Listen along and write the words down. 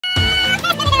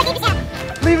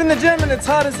leaving the gym and it's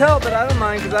hot as hell, but I don't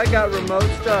mind because I got remote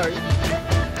start.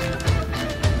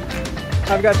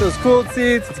 I've got those cooled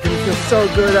seats. It's gonna feel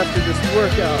so good after this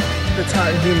workout. It's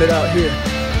hot and humid out here.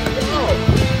 Oh,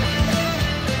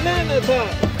 man, that's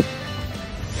hot.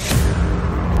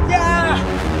 Yeah!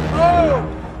 Oh!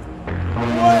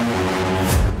 What?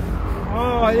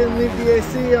 Oh, I didn't leave the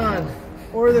AC on.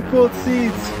 Or the cooled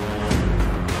seats.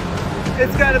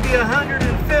 It's gotta be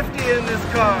 150 in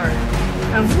this car.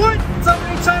 And what? It's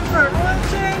already time for an oil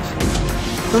change?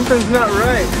 Something's not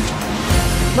right.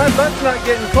 My butt's not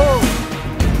getting cold.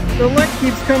 The light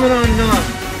keeps coming on and off.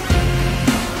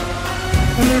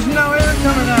 And there's no air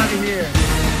coming out of here.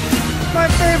 My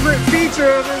favorite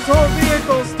feature of this whole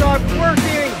vehicle stopped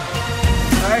working.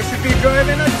 I should be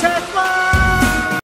driving a Tesla!